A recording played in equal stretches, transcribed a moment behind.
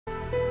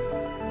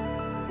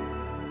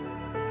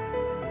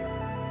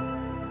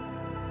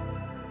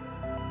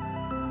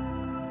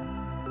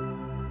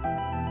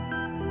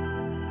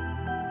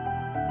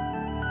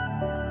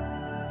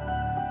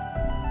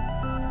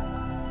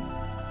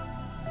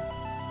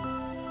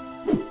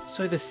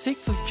So the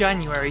 6th of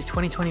January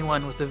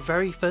 2021 was the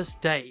very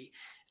first day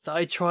that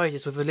I tried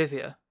this with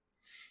Olivia.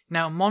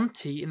 Now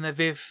Monty in the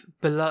Viv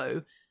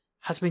below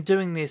has been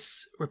doing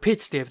this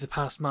repeatedly over the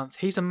past month.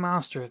 He's a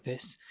master of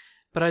this,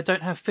 but I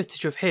don't have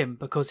footage of him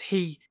because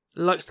he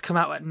likes to come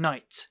out at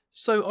night.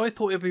 So I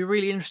thought it would be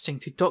really interesting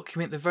to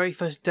document the very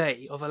first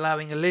day of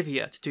allowing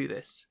Olivia to do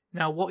this.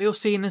 Now what you'll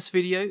see in this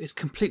video is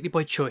completely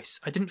by choice.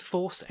 I didn't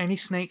force any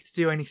snake to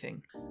do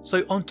anything.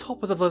 So on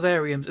top of the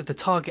vivariums is the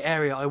target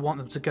area I want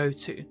them to go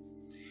to.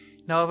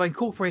 Now I've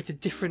incorporated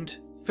different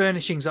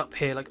furnishings up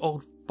here, like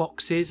old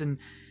boxes and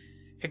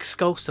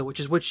expulsor, which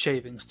is wood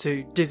shavings,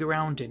 to dig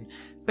around in.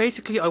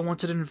 Basically I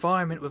wanted an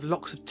environment with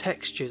lots of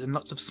textures and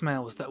lots of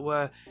smells that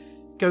were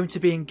going to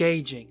be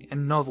engaging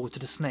and novel to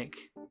the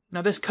snake.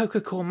 Now this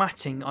cocoa core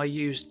matting I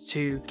used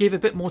to give a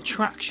bit more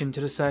traction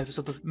to the surface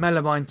of the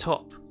melamine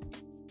top,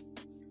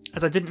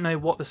 as I didn't know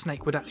what the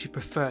snake would actually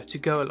prefer to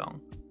go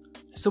along.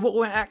 So what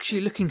we're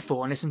actually looking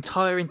for in this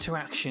entire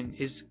interaction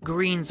is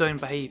green zone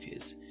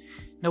behaviours.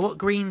 Now what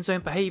green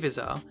zone behaviours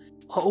are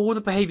all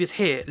the behaviours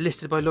here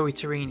listed by Laurie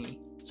Torini.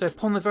 So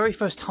upon the very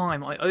first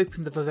time I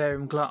opened the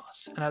vivarium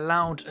glass and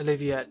allowed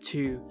Olivia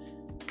to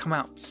come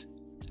out.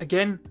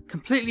 Again,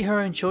 completely her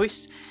own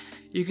choice.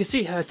 You can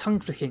see her tongue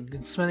flicking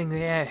and smelling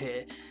the air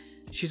here.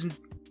 She's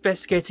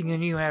investigating a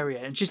new area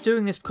and she's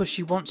doing this because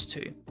she wants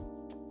to.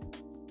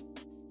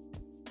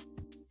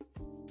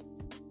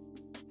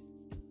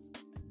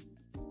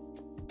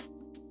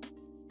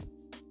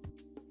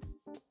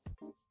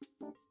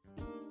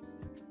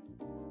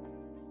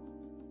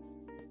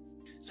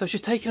 So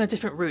she's taken a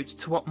different route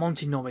to what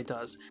Monty normally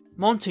does.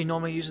 Monty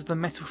normally uses the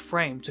metal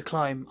frame to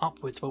climb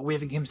upwards while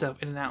weaving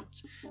himself in and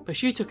out, but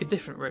she took a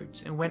different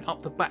route and went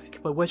up the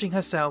back by wedging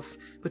herself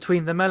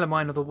between the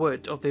melamine of the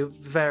wood of the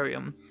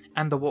vivarium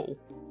and the wall.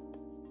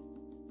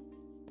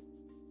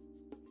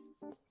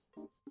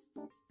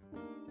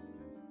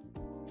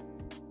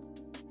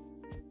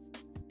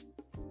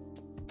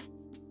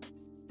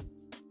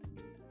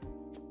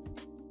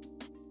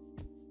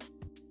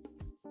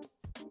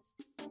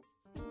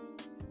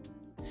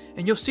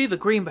 And you'll see the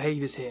green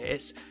behaviours here.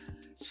 It's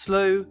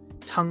slow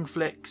tongue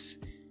flicks,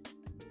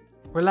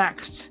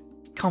 relaxed,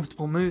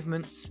 comfortable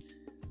movements.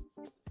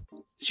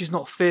 She's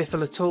not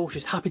fearful at all,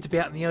 she's happy to be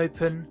out in the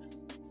open.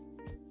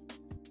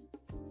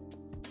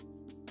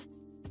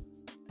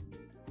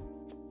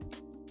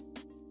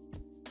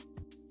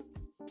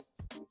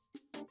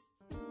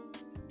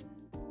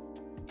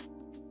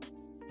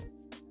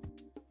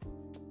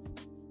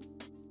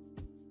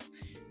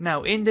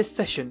 Now in this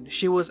session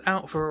she was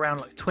out for around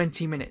like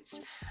 20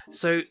 minutes.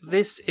 So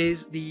this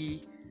is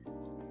the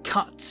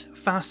cut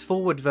fast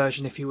forward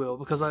version, if you will,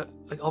 because I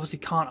obviously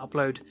can't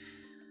upload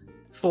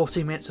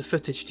 40 minutes of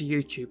footage to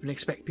YouTube and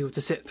expect people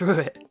to sit through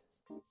it.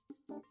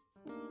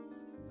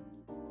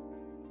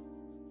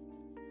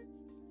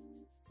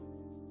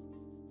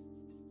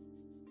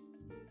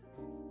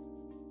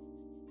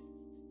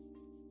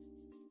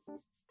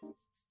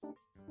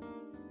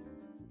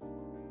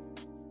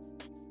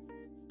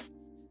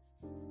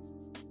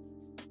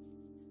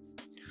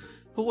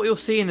 But what you'll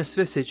see in this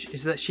footage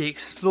is that she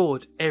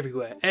explored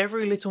everywhere,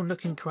 every little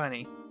nook and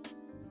cranny.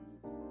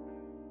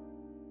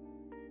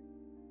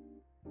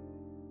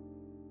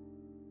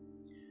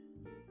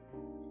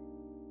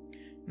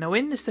 Now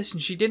in this session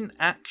she didn't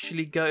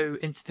actually go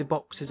into the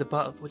boxes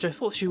above, which I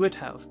thought she would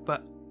have,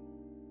 but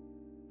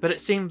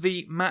it seemed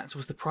the mat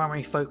was the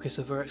primary focus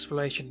of her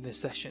exploration in this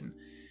session,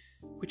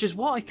 which is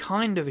what I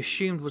kind of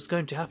assumed was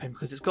going to happen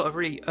because it's got a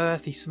really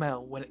earthy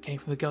smell when it came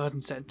from the garden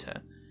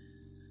centre.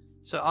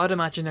 So I'd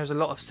imagine there's a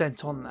lot of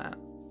scent on that.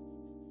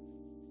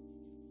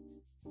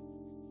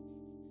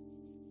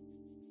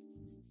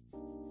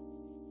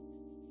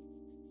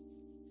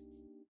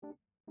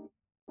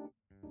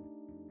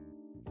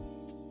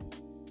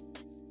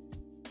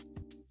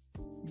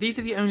 These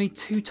are the only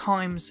 2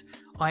 times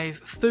I've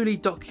fully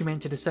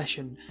documented a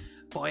session,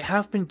 but I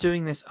have been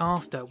doing this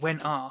after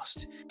when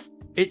asked.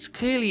 It's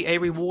clearly a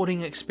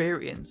rewarding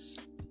experience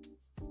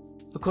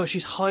because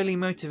she's highly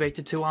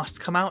motivated to ask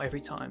to come out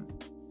every time.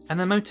 And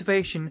the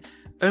motivation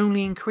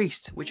only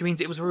increased, which means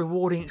it was a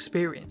rewarding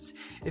experience.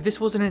 If this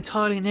was an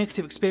entirely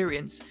negative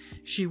experience,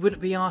 she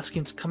wouldn't be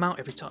asking to come out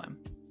every time.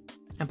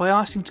 And by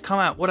asking to come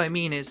out, what I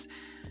mean is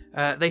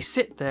they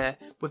sit there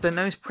with their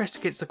nose pressed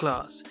against the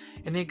glass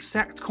in the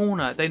exact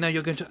corner they know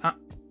you're going to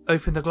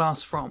open the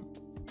glass from.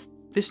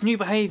 This new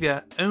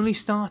behaviour only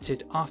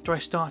started after I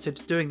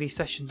started doing these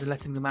sessions and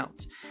letting them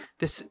out.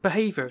 This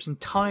behaviour is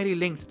entirely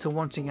linked to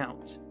wanting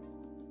out.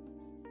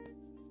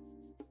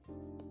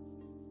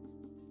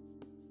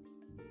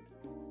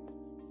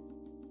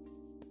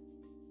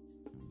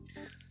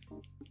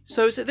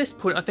 So it's at this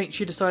point I think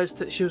she decides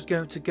that she was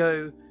going to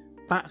go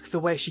back the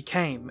way she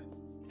came,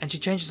 and she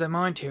changes her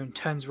mind here and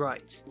turns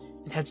right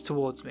and heads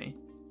towards me.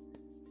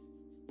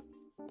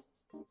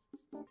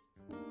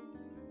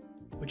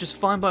 Which is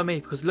fine by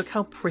me because look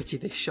how pretty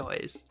this shot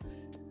is.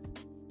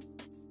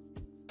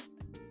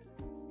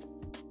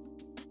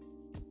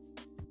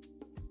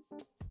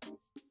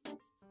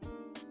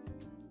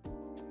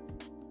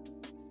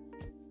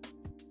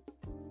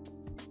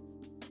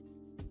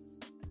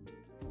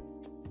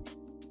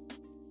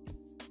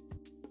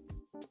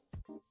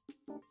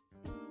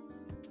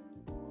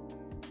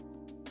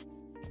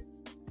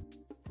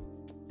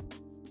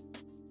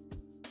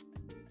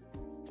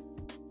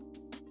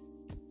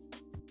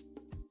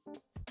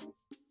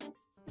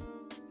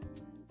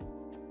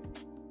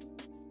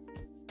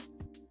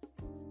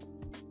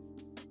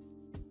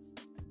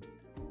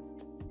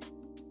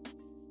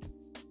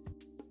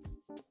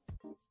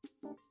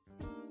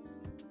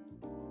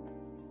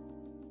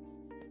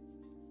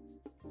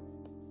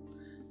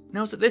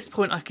 Now at this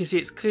point I can see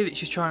it's clear that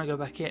she's trying to go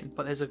back in,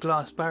 but there's a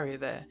glass barrier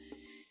there.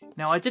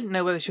 Now I didn't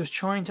know whether she was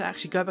trying to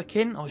actually go back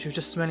in or she was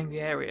just smelling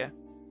the area.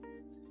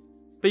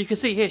 But you can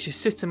see here she's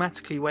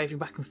systematically waving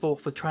back and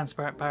forth with a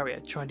transparent barrier,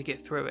 trying to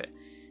get through it,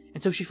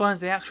 until she finds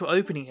the actual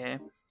opening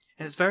here,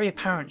 and it's very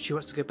apparent she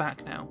wants to go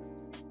back now.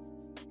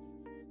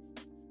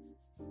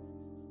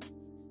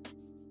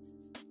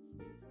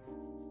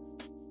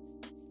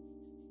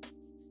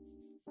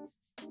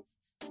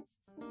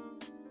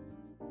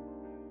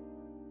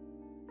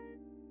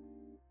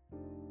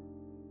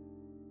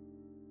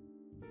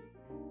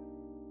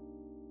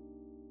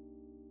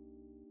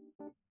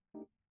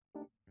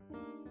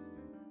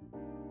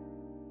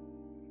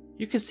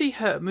 You can see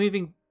her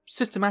moving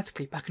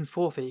systematically back and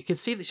forth here. You can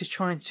see that she's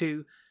trying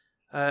to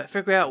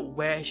figure out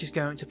where she's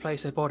going to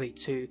place her body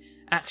to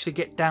actually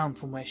get down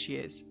from where she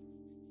is.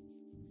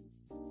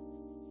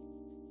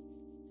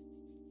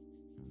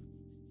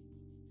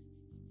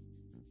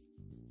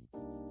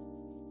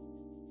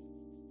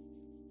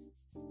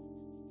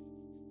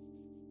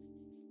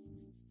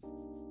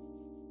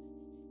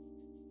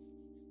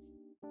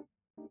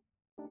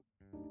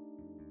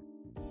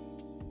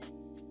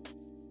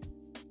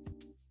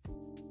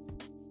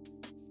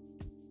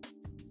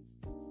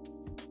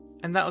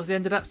 And that was the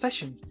end of that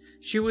session.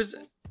 She was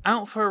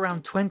out for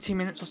around 20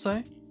 minutes or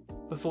so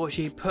before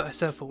she put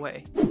herself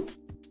away.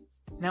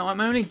 Now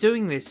I'm only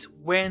doing this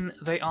when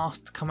they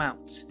asked to come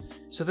out.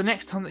 So the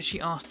next time that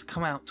she asked to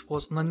come out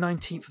was on the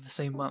 19th of the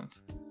same month.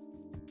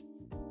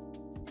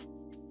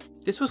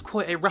 This was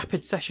quite a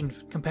rapid session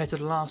compared to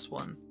the last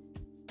one.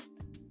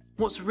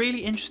 What's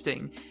really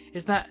interesting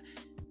is that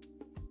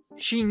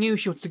she knew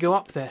she wanted to go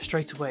up there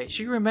straight away.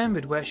 She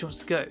remembered where she wants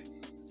to go,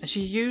 and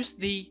she used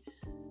the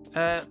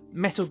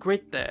metal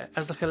grid there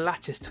as like a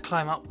lattice to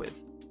climb up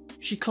with.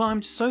 She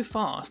climbed so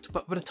fast,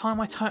 but by the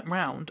time I turned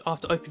round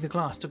after opening the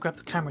glass to grab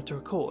the camera to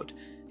record,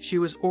 she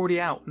was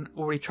already out and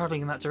already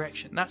travelling in that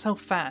direction. That's how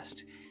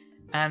fast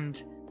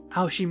and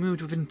how she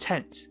moved with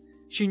intent.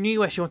 She knew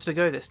where she wanted to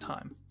go this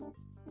time.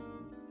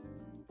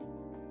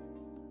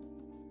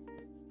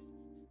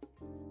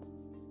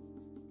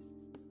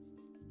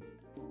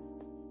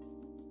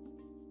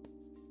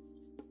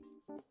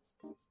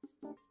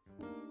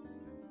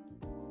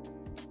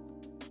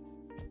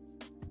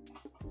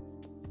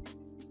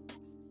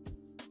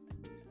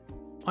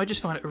 I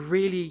just find it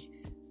really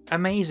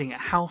amazing at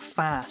how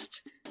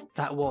fast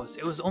that was.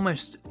 It was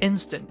almost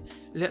instant.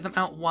 Let them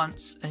out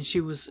once and she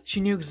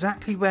knew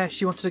exactly where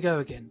she wanted to go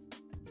again.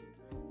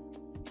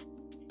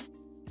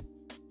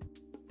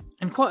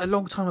 And quite a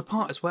long time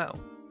apart as well.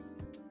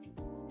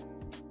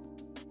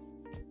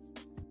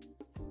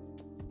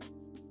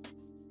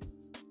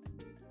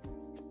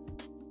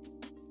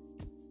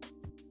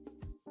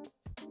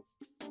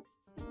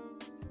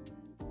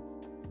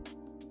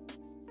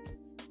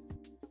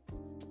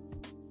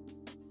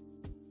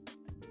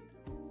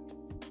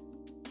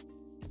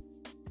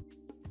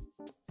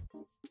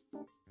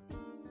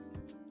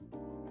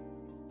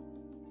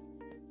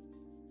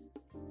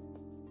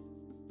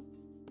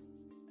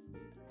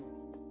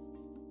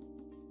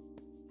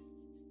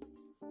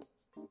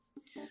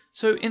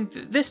 So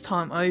this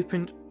time I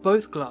opened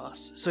both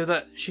glass so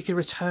that she could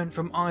return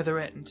from either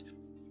end.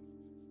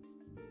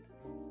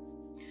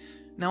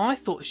 Now I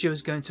thought she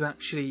was going to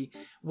actually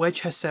wedge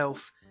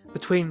herself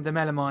between the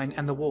melamine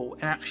and the wall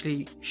and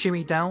actually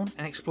shimmy down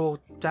and explore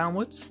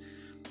downwards.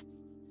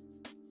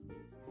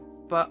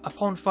 But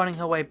upon finding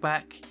her way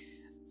back,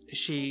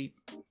 she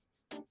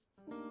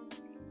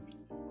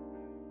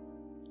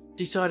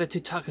decided to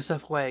tuck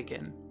herself away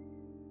again.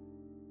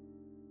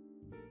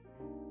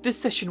 This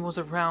session was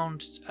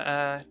around,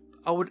 I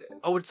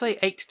would say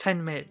 8 to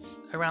 10 minutes,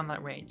 around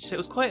that range. So it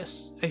was quite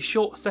a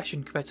short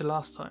session compared to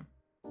last time.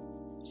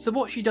 So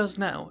what she does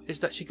now is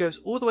that she goes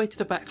all the way to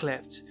the back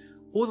left,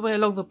 all the way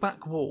along the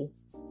back wall,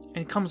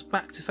 and comes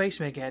back to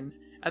face me again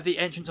at the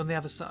entrance on the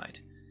other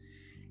side.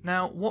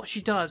 Now what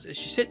she does is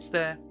she sits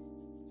there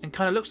and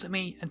kind of looks at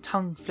me and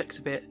tongue flicks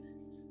a bit,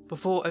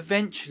 before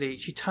eventually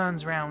she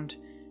turns around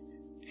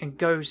and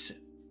goes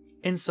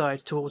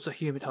inside towards the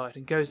humid hide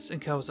and goes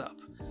and curls up.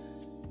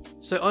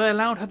 So I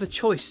allowed her the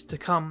choice to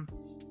come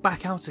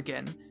back out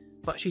again,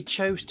 but she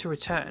chose to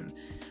return,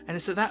 and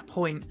it's at that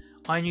point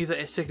I knew that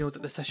it signalled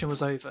that the session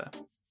was over.